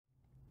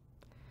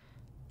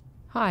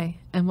Hi,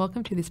 and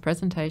welcome to this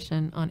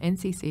presentation on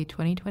NCC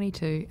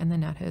 2022 and the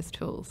NatHERS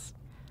tools.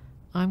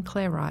 I'm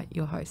Claire Wright,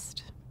 your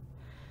host.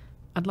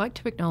 I'd like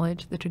to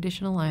acknowledge the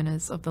traditional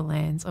owners of the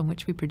lands on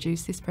which we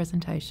produce this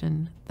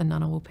presentation, the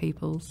Ngunnawal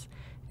peoples,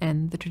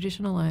 and the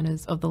traditional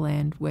owners of the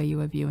land where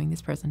you are viewing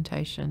this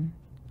presentation.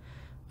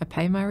 I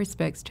pay my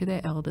respects to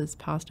their elders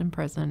past and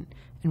present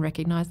and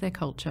recognise their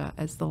culture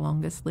as the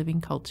longest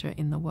living culture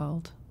in the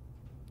world.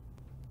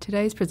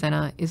 Today's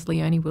presenter is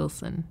Leonie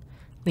Wilson.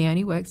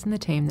 Leonie works in the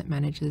team that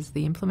manages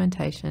the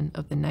implementation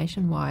of the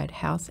nationwide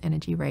House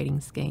Energy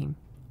Rating Scheme,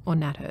 or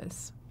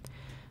NatHERS.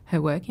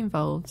 Her work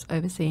involves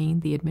overseeing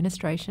the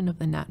administration of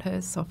the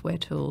NatHERS software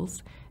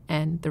tools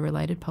and the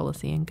related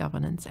policy and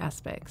governance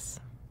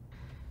aspects.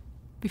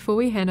 Before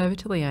we hand over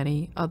to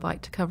Leonie, I'd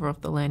like to cover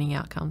off the learning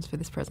outcomes for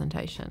this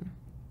presentation.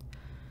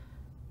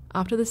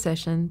 After the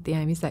session, the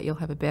aim is that you'll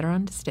have a better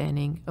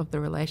understanding of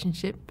the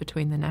relationship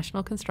between the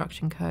National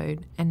Construction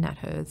Code and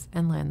NatHERS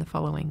and learn the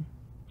following.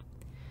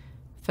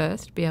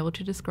 First, be able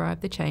to describe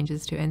the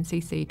changes to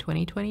NCC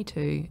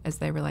 2022 as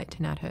they relate to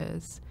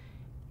NatHERS.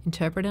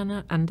 Interpret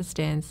and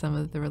understand some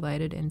of the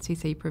related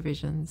NCC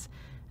provisions.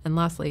 And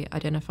lastly,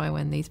 identify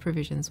when these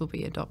provisions will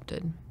be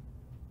adopted.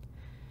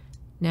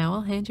 Now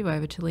I'll hand you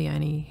over to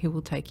Leonie, who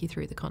will take you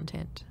through the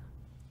content.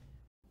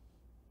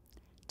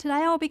 Today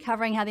I will be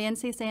covering how the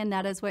NCC and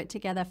NatHERS work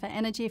together for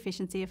energy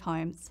efficiency of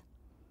homes.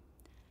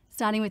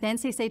 Starting with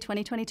NCC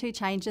 2022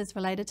 changes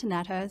related to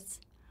NatHERS,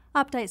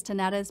 updates to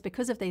NatHERS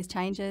because of these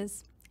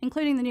changes,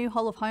 including the new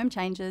whole of home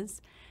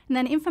changes, and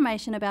then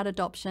information about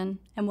adoption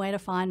and where to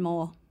find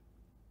more.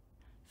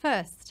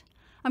 First,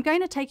 I'm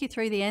going to take you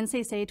through the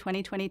NCC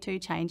 2022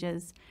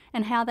 changes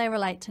and how they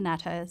relate to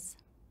NatHERS.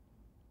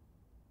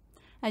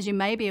 As you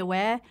may be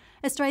aware,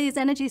 Australia's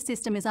energy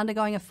system is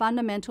undergoing a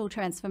fundamental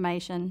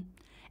transformation,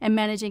 and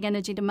managing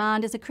energy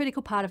demand is a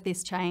critical part of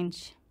this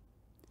change.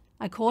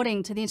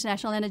 According to the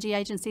International Energy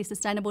Agency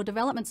Sustainable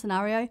Development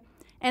Scenario,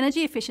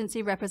 energy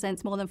efficiency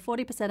represents more than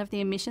 40% of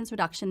the emissions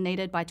reduction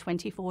needed by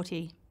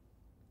 2040.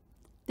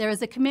 There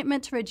is a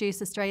commitment to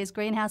reduce Australia's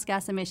greenhouse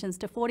gas emissions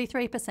to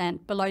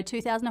 43% below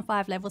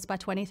 2005 levels by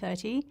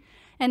 2030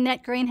 and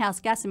net greenhouse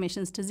gas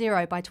emissions to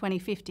zero by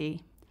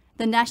 2050.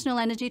 The National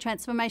Energy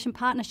Transformation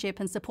Partnership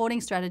and supporting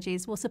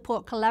strategies will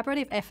support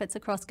collaborative efforts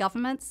across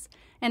governments,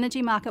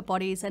 energy market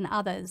bodies and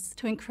others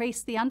to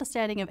increase the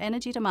understanding of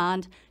energy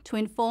demand to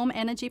inform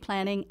energy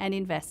planning and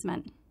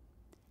investment.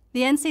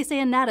 The NCC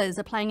and NatHERS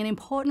are playing an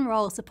important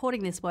role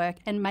supporting this work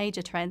and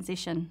major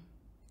transition.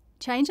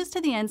 Changes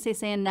to the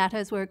NCC and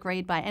NatHERS were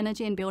agreed by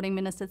Energy and Building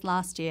Ministers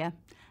last year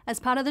as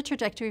part of the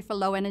Trajectory for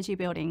Low Energy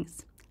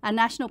Buildings, a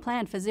national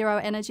plan for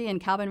zero energy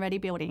and carbon-ready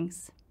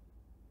buildings.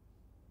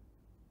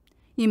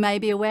 You may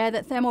be aware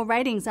that thermal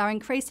ratings are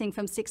increasing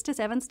from 6 to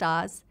 7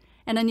 stars,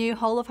 and a new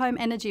whole-of-home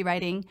energy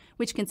rating,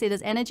 which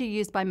considers energy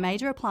used by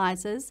major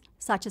appliances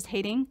such as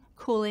heating,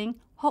 cooling,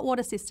 hot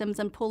water systems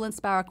and pool and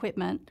spa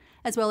equipment,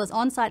 as well as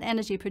on-site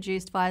energy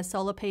produced via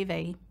solar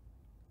PV.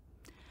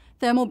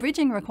 Thermal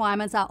bridging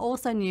requirements are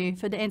also new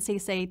for the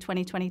NCC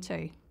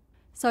 2022.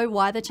 So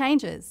why the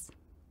changes?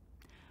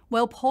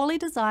 Well, poorly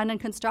designed and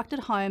constructed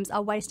homes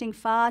are wasting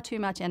far too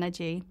much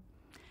energy.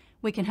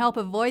 We can help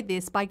avoid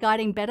this by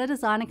guiding better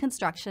design and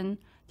construction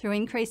through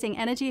increasing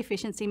energy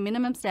efficiency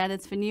minimum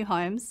standards for new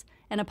homes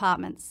and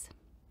apartments.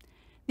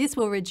 This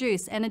will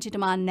reduce energy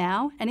demand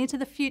now and into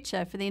the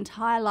future for the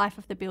entire life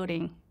of the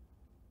building.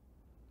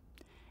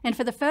 And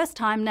for the first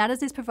time,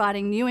 NatHERS is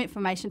providing new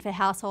information for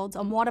households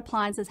on what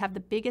appliances have the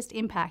biggest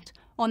impact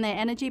on their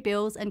energy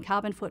bills and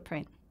carbon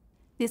footprint.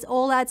 This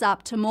all adds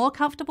up to more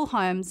comfortable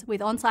homes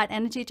with on-site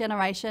energy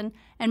generation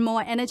and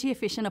more energy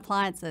efficient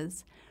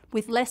appliances,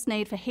 with less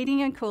need for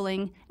heating and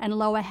cooling and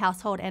lower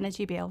household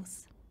energy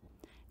bills.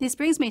 This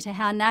brings me to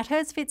how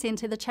NatHERS fits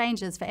into the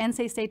changes for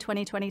NCC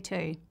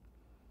 2022.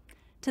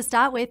 To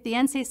start with, the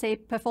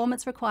NCC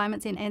performance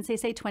requirements in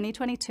NCC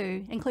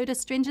 2022 include a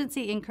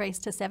stringency increase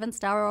to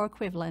 7-star or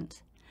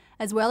equivalent,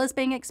 as well as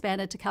being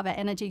expanded to cover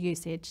energy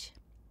usage.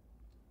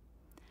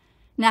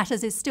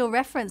 NatHERS is still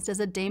referenced as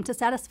a deemed to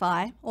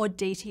satisfy or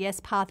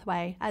DTS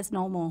pathway as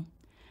normal,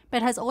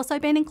 but has also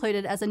been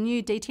included as a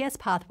new DTS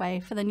pathway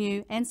for the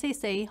new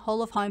NCC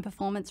whole of home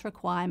performance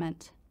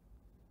requirement.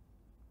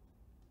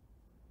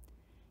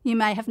 You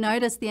may have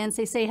noticed the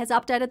NCC has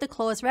updated the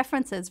clause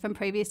references from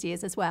previous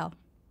years as well.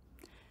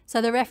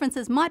 So the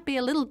references might be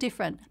a little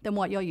different than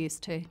what you're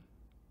used to.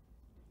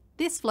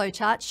 This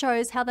flowchart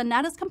shows how the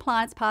NatHERS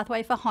compliance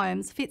pathway for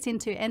homes fits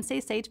into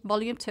NCC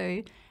Volume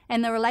 2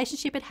 and the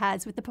relationship it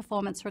has with the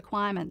performance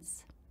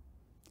requirements.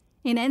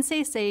 In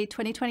NCC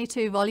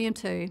 2022 Volume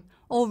 2,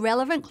 all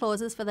relevant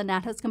clauses for the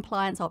NatHERS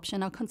compliance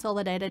option are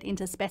consolidated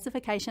into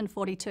Specification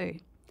 42.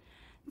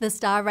 The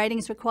star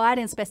ratings required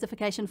in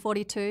Specification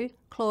 42,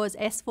 Clause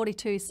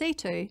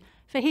S42C2,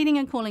 for heating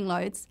and cooling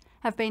loads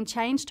have been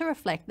changed to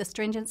reflect the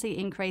stringency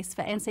increase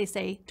for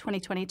NCC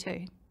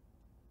 2022.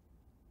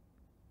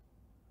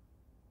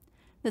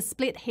 The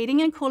split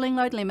heating and cooling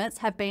load limits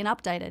have been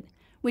updated,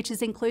 which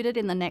is included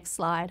in the next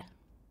slide.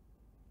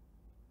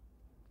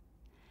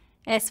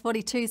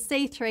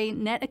 S42C3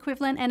 net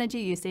equivalent energy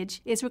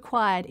usage is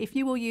required if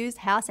you will use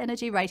house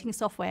energy rating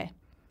software,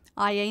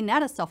 i.e.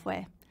 NatHERS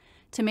software,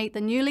 to meet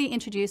the newly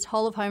introduced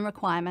whole-of-home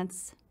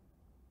requirements.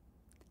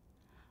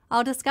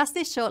 I'll discuss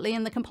this shortly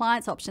in the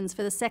compliance options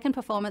for the second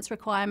performance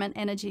requirement,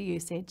 energy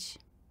usage.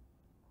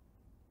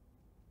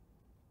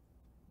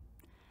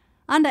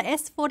 Under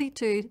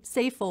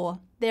S42C4,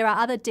 there are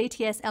other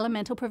DTS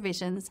elemental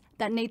provisions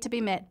that need to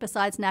be met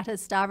besides NatHERS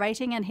star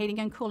rating and heating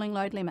and cooling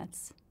load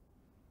limits.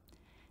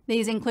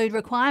 These include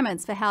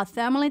requirements for how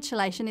thermal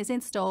insulation is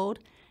installed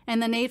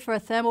and the need for a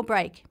thermal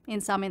break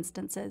in some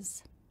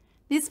instances.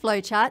 This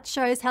flowchart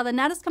shows how the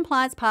NatHERS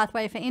compliance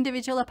pathway for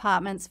individual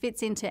apartments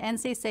fits into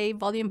NCC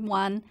Volume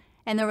 1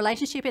 and the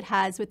relationship it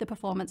has with the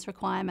performance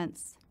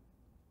requirements.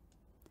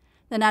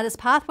 The NatHERS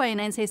pathway in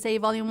NCC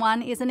Volume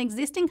 1 is an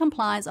existing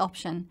compliance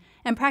option,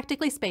 and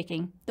practically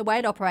speaking, the way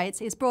it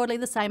operates is broadly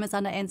the same as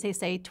under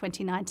NCC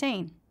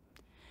 2019,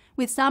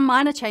 with some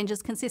minor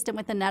changes consistent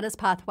with the NatHERS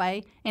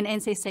pathway in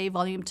NCC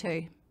Volume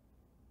 2.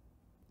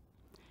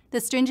 The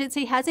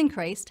stringency has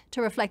increased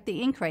to reflect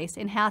the increase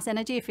in house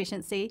energy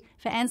efficiency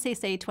for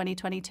NCC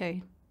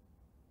 2022.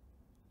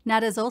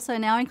 NatHERS also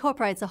now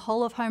incorporates a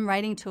whole-of-home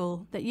rating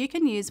tool that you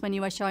can use when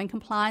you are showing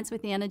compliance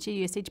with the energy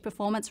usage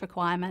performance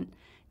requirement,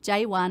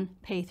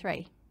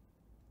 J1P3.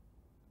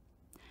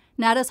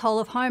 NatHERS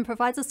whole-of-home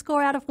provides a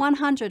score out of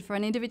 100 for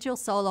an individual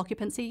sole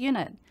occupancy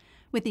unit,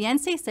 with the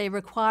NCC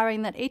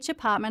requiring that each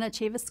apartment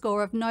achieve a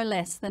score of no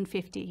less than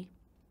 50.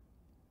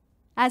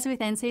 As with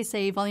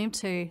NCC Volume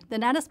 2, the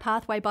NatHERS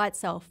pathway by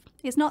itself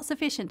is not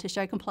sufficient to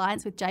show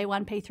compliance with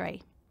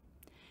J1P3.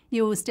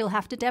 You will still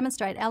have to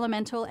demonstrate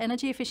elemental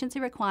energy efficiency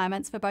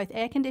requirements for both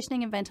air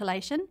conditioning and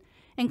ventilation,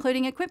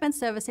 including equipment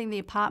servicing the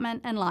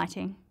apartment and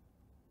lighting.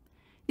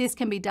 This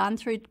can be done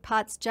through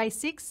parts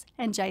J6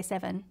 and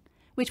J7,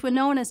 which were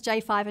known as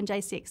J5 and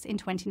J6 in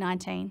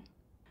 2019.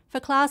 For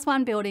Class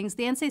 1 buildings,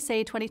 the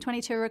NCC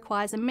 2022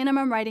 requires a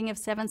minimum rating of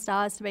 7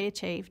 stars to be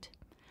achieved,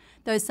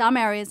 though some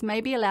areas may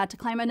be allowed to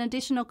claim an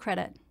additional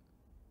credit.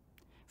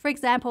 For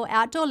example,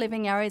 outdoor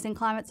living areas in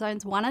climate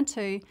zones 1 and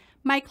 2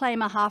 may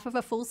claim a half of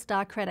a full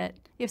star credit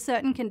if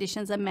certain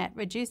conditions are met,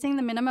 reducing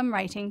the minimum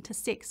rating to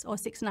 6 or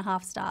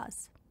 6.5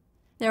 stars.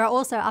 There are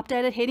also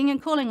updated heating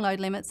and cooling load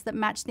limits that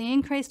match the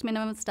increased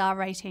minimum star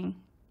rating.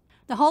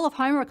 The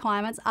whole-of-home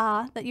requirements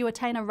are that you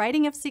attain a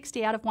rating of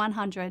 60 out of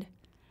 100.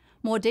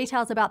 More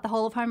details about the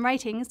whole-of-home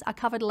ratings are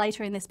covered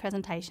later in this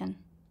presentation.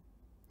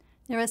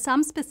 There are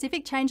some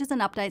specific changes and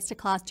updates to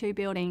Class 2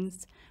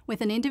 buildings, with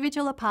an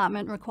individual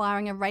apartment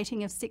requiring a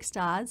rating of 6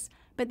 stars,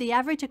 but the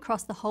average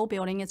across the whole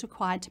building is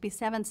required to be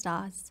 7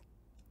 stars.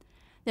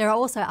 There are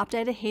also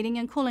updated heating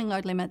and cooling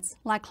load limits,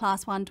 like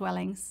Class 1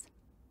 dwellings.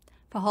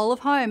 For whole of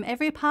home,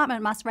 every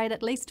apartment must rate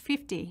at least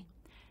 50.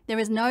 There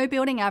is no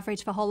building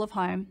average for whole of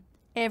home.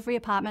 Every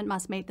apartment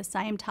must meet the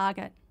same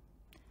target.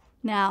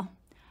 Now,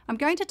 I'm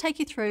going to take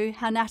you through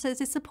how NatHERS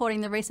is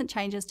supporting the recent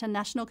changes to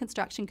National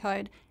Construction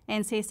Code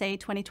NCC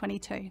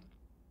 2022.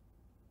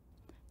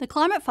 The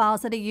climate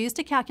files that are used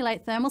to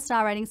calculate thermal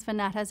star ratings for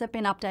NatHERS have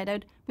been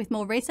updated with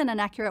more recent and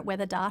accurate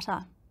weather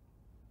data.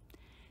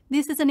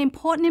 This is an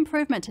important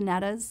improvement to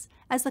NatHERS,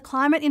 as the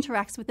climate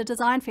interacts with the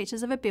design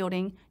features of a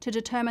building to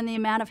determine the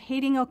amount of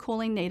heating or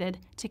cooling needed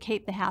to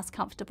keep the house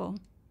comfortable.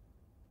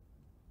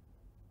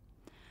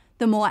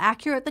 The more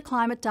accurate the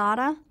climate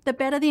data, the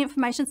better the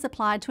information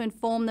supplied to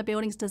inform the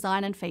building's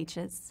design and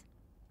features.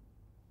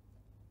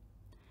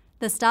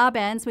 The star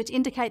bands, which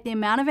indicate the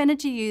amount of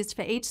energy used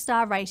for each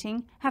star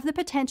rating, have the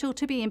potential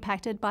to be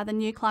impacted by the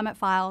new climate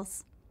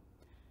files.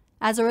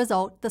 As a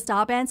result, the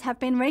star bands have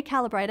been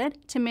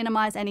recalibrated to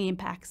minimise any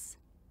impacts.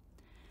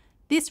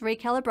 This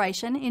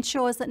recalibration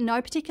ensures that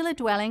no particular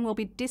dwelling will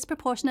be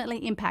disproportionately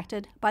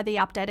impacted by the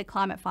updated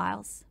climate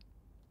files.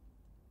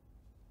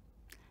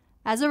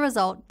 As a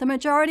result, the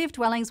majority of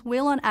dwellings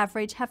will on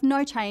average have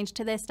no change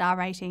to their star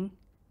rating.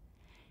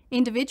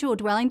 Individual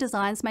dwelling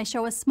designs may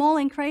show a small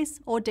increase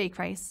or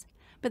decrease,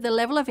 but the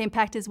level of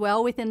impact is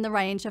well within the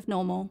range of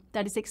normal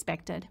that is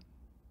expected.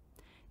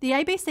 The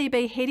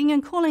ABCB heating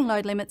and cooling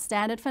load limit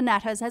standard for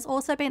NatHERS has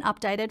also been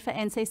updated for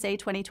NCC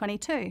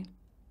 2022.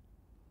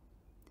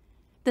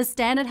 The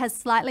standard has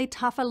slightly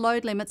tougher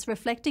load limits,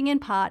 reflecting in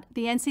part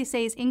the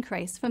NCC's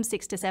increase from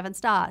 6 to 7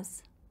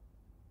 stars.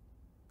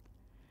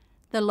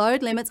 The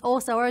load limits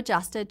also are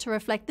adjusted to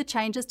reflect the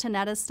changes to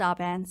NatHERS star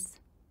bands.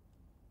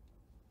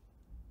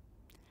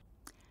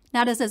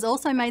 NatHERS has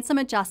also made some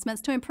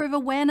adjustments to improve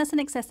awareness and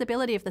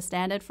accessibility of the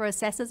standard for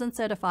assessors and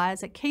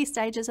certifiers at key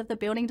stages of the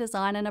building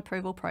design and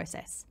approval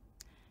process.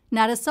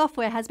 NatHERS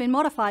software has been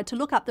modified to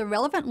look up the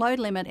relevant load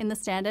limit in the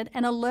standard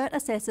and alert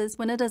assessors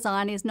when a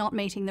design is not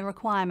meeting the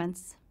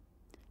requirements.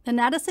 The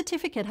NatHERS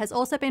certificate has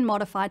also been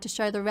modified to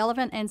show the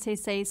relevant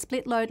NCC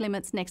split load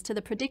limits next to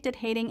the predicted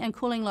heating and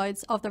cooling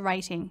loads of the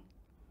rating.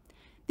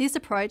 This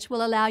approach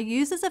will allow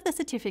users of the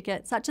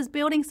certificate, such as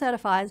building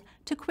certifiers,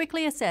 to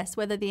quickly assess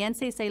whether the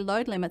NCC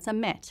load limits are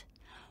met,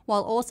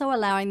 while also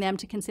allowing them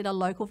to consider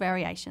local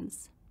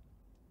variations.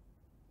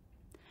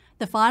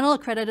 The final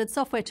accredited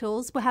software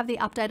tools will have the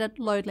updated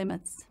load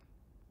limits.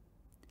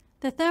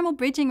 The thermal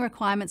bridging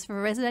requirements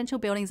for residential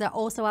buildings are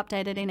also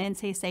updated in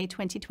NCC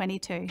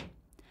 2022,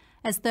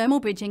 as thermal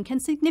bridging can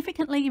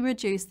significantly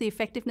reduce the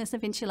effectiveness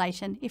of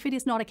insulation if it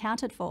is not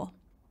accounted for.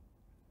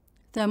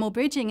 Thermal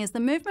bridging is the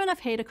movement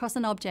of heat across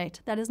an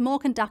object that is more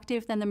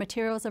conductive than the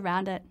materials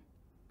around it.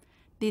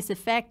 This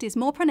effect is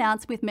more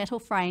pronounced with metal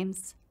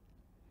frames.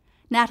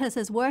 NatHERS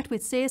has worked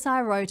with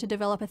CSIRO to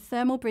develop a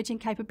thermal bridging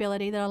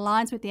capability that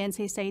aligns with the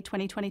NCC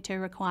 2022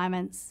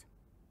 requirements.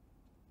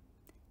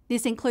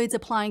 This includes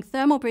applying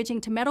thermal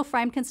bridging to metal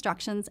frame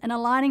constructions and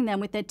aligning them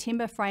with their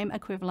timber frame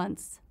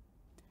equivalents.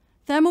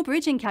 Thermal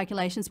bridging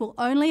calculations will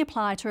only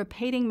apply to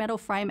repeating metal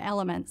frame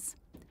elements,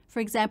 for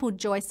example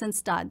joists and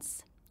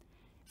studs,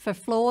 for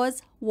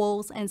floors,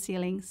 walls and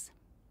ceilings.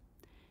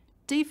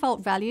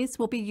 Default values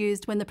will be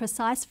used when the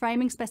precise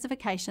framing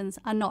specifications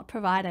are not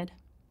provided.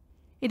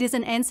 It is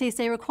an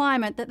NCC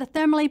requirement that the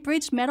thermally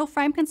bridged metal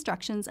frame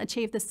constructions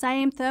achieve the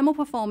same thermal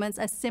performance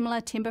as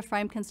similar timber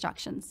frame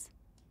constructions.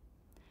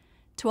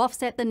 To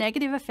offset the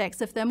negative effects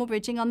of thermal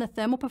bridging on the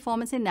thermal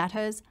performance in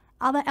NatHERS,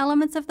 other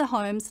elements of the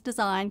home's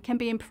design can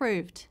be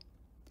improved.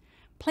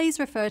 Please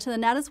refer to the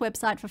NatHERS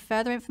website for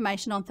further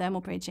information on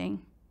thermal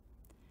bridging.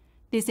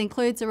 This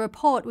includes a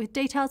report with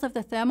details of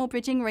the thermal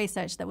bridging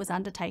research that was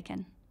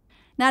undertaken.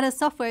 NatHERS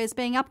software is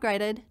being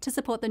upgraded to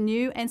support the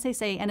new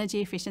NCC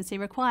energy efficiency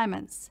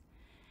requirements.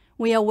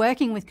 We are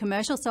working with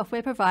commercial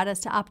software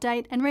providers to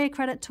update and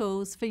re-accredit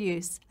tools for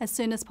use as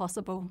soon as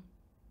possible.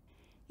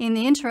 In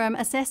the interim,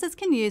 assessors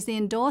can use the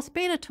endorsed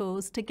beta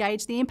tools to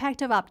gauge the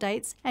impact of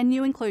updates and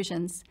new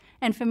inclusions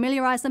and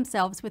familiarise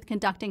themselves with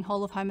conducting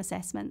whole-of-home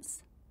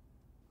assessments.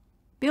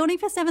 Building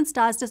for 7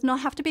 stars does not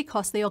have to be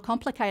costly or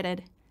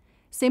complicated.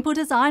 Simple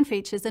design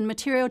features and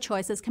material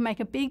choices can make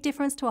a big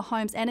difference to a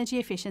home's energy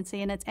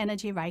efficiency and its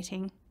energy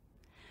rating.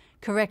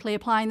 Correctly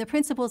applying the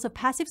principles of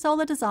passive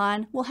solar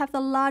design will have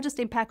the largest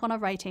impact on a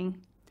rating,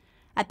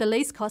 at the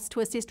least cost to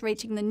assist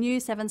reaching the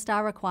new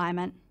 7-star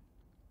requirement.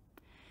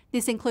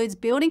 This includes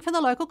building for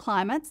the local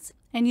climates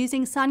and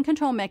using sun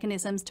control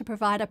mechanisms to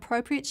provide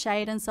appropriate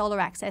shade and solar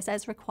access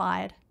as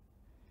required.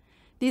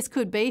 This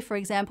could be, for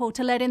example,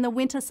 to let in the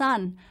winter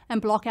sun and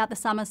block out the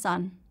summer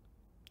sun.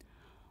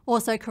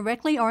 Also,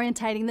 correctly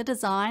orientating the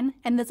design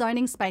and the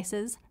zoning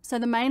spaces so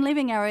the main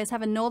living areas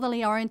have a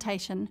northerly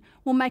orientation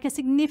will make a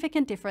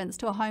significant difference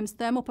to a home's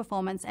thermal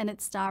performance and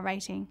its star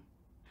rating.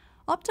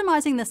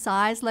 Optimising the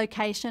size,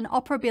 location,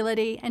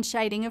 operability and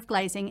shading of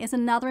glazing is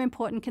another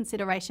important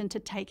consideration to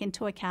take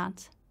into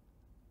account.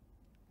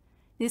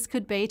 This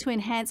could be to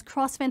enhance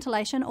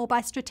cross-ventilation or by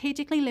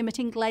strategically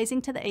limiting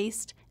glazing to the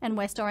east and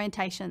west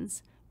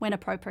orientations, when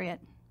appropriate.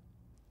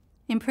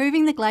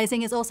 Improving the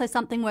glazing is also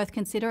something worth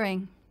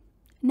considering.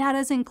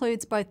 NatHERS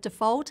includes both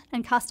default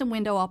and custom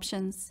window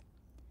options.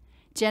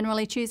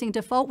 Generally, choosing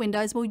default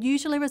windows will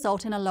usually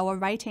result in a lower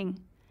rating,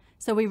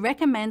 so we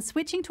recommend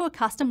switching to a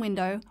custom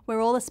window where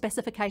all the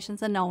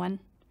specifications are known.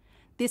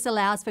 This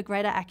allows for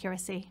greater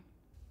accuracy.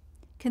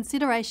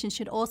 Consideration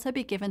should also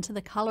be given to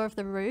the colour of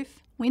the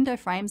roof, window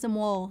frames and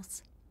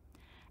walls.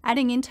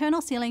 Adding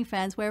internal ceiling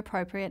fans where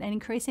appropriate and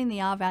increasing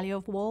the R value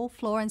of wall,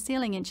 floor and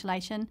ceiling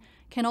insulation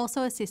can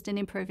also assist in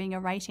improving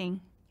your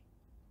rating.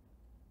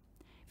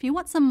 If you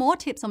want some more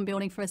tips on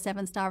building for a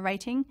 7-star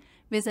rating,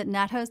 visit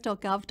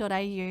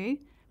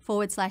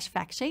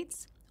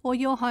nathers.gov.au/factsheets or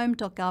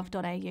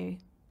yourhome.gov.au.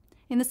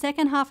 In the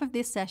second half of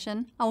this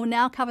session, I will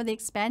now cover the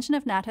expansion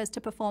of NatHERS to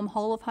perform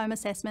whole-of-home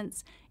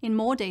assessments in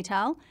more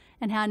detail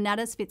and how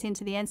NatHERS fits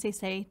into the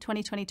NCC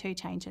 2022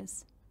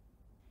 changes.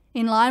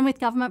 In line with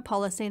government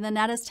policy, the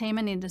NatHERS team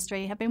and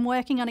industry have been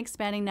working on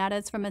expanding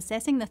NatHERS from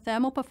assessing the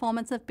thermal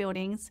performance of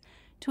buildings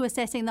to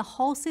assessing the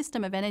whole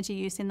system of energy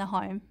use in the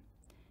home.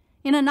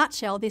 In a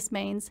nutshell, this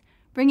means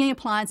bringing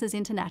appliances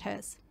into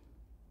NatHERS.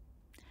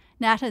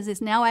 NatHERS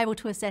is now able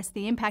to assess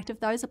the impact of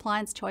those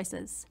appliance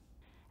choices.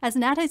 As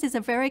NatHERS is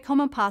a very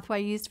common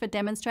pathway used for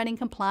demonstrating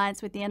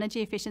compliance with the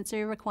energy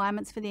efficiency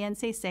requirements for the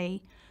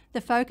NCC, the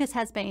focus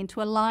has been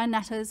to align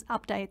NatHERS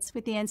updates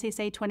with the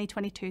NCC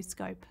 2022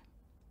 scope.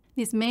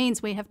 This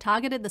means we have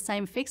targeted the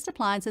same fixed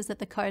appliances that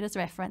the code has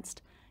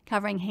referenced,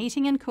 covering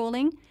heating and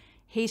cooling,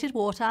 heated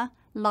water,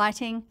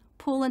 lighting,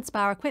 pool and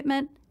spa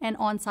equipment, and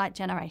on-site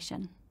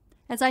generation.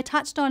 As I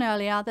touched on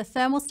earlier, the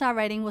thermal star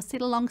rating will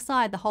sit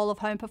alongside the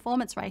whole-of-home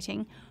performance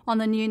rating on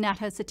the new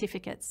NatHERS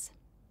certificates.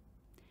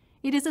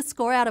 It is a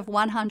score out of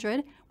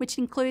 100, which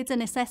includes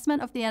an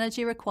assessment of the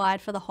energy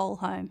required for the whole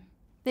home.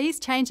 These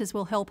changes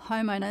will help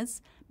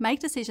homeowners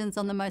make decisions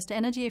on the most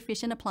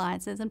energy-efficient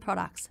appliances and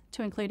products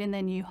to include in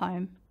their new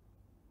home.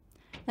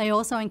 They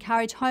also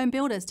encourage home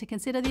builders to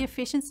consider the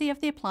efficiency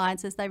of the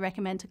appliances they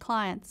recommend to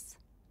clients.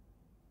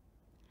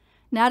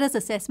 NatHERS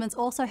assessments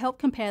also help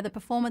compare the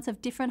performance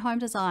of different home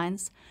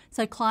designs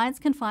so clients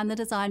can find the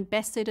design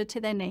best suited to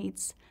their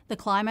needs, the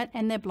climate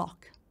and their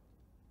block.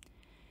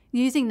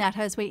 Using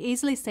NatHERS, we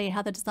easily see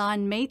how the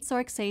design meets or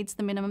exceeds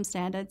the minimum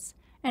standards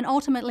and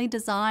ultimately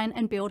design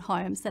and build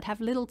homes that have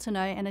little to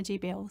no energy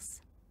bills.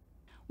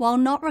 While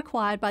not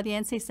required by the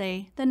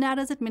NCC, the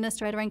NatHERS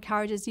administrator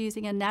encourages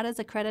using a NatHERS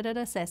accredited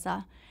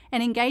assessor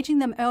and engaging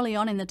them early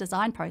on in the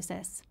design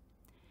process.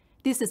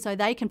 This is so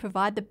they can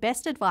provide the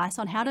best advice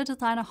on how to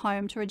design a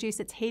home to reduce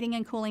its heating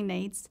and cooling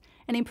needs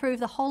and improve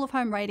the whole of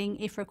home rating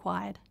if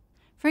required.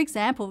 For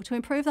example, to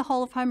improve the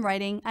whole of home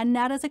rating, a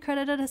NatHERS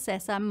accredited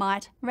assessor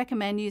might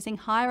recommend using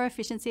higher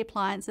efficiency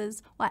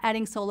appliances or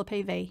adding solar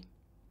PV.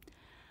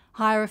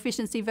 Higher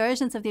efficiency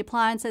versions of the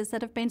appliances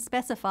that have been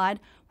specified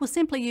will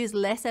simply use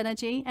less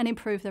energy and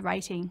improve the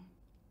rating.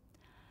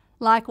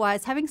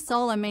 Likewise, having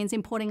solar means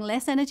importing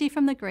less energy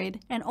from the grid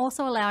and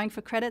also allowing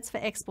for credits for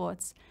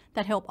exports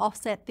that help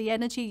offset the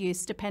energy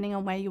use depending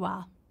on where you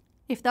are.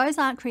 If those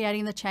aren't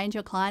creating the change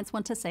your clients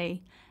want to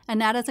see, a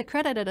NatHERS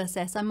accredited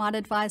assessor might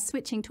advise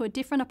switching to a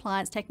different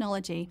appliance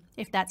technology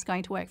if that's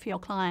going to work for your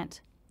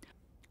client.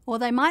 Or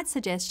they might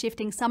suggest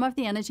shifting some of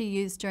the energy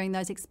used during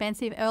those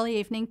expensive early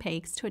evening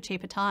peaks to a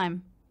cheaper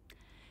time.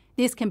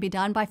 This can be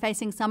done by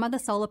facing some of the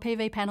solar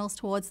PV panels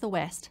towards the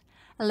west,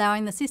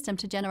 allowing the system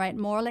to generate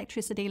more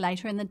electricity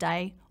later in the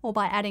day, or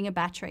by adding a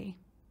battery.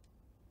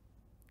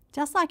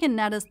 Just like in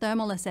NatHERS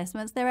thermal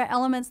assessments, there are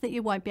elements that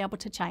you won't be able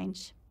to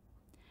change.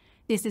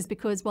 This is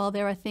because while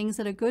there are things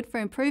that are good for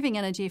improving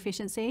energy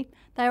efficiency,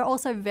 they are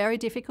also very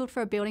difficult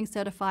for a building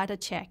certifier to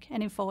check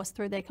and enforce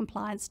through their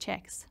compliance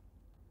checks.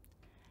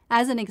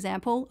 As an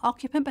example,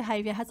 occupant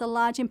behaviour has a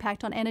large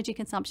impact on energy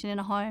consumption in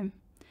a home.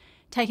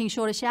 Taking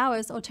shorter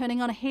showers or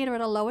turning on a heater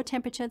at a lower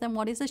temperature than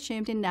what is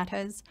assumed in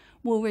NatHERS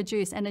will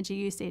reduce energy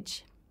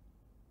usage.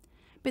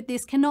 But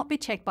this cannot be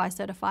checked by a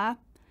certifier,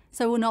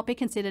 so will not be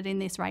considered in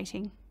this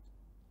rating.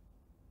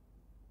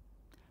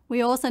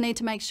 We also need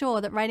to make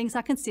sure that ratings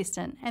are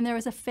consistent and there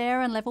is a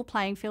fair and level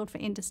playing field for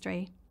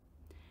industry.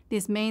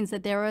 This means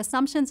that there are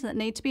assumptions that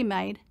need to be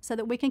made so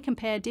that we can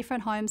compare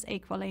different homes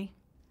equally.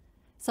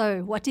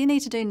 So, what do you need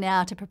to do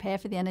now to prepare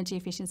for the energy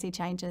efficiency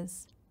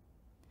changes?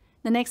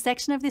 The next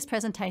section of this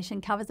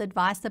presentation covers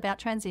advice about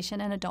transition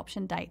and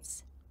adoption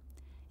dates.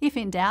 If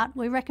in doubt,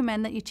 we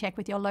recommend that you check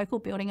with your local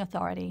building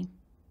authority.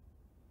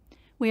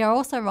 We are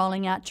also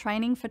rolling out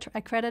training for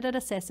accredited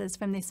assessors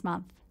from this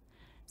month.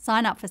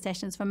 Sign up for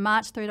sessions from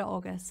March through to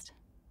August.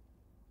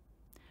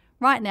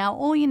 Right now,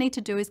 all you need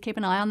to do is keep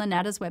an eye on the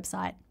NatHERS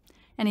website,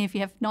 and if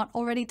you have not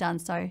already done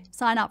so,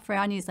 sign up for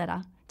our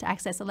newsletter to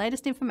access the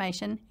latest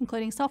information,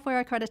 including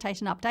software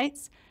accreditation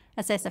updates,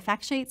 assessor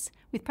fact sheets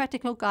with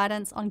practical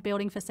guidance on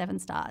building for 7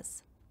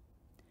 stars.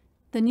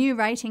 The new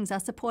ratings are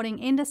supporting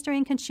industry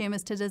and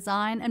consumers to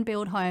design and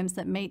build homes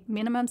that meet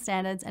minimum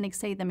standards and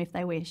exceed them if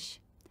they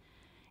wish.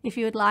 If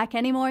you would like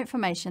any more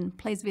information,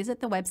 please visit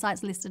the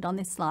websites listed on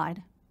this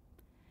slide.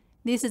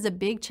 This is a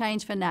big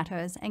change for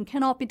NatHERS and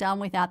cannot be done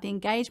without the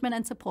engagement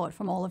and support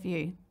from all of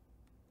you.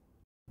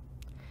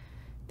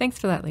 Thanks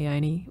for that,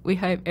 Leonie. We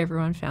hope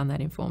everyone found that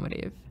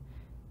informative.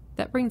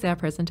 That brings our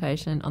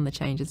presentation on the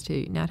changes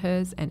to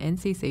NatHERS and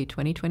NCC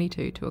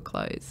 2022 to a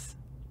close.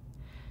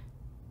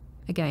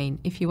 Again,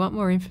 if you want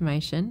more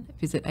information,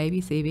 visit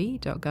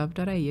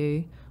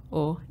abcb.gov.au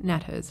or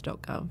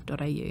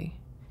nathers.gov.au.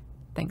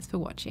 Thanks for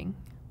watching.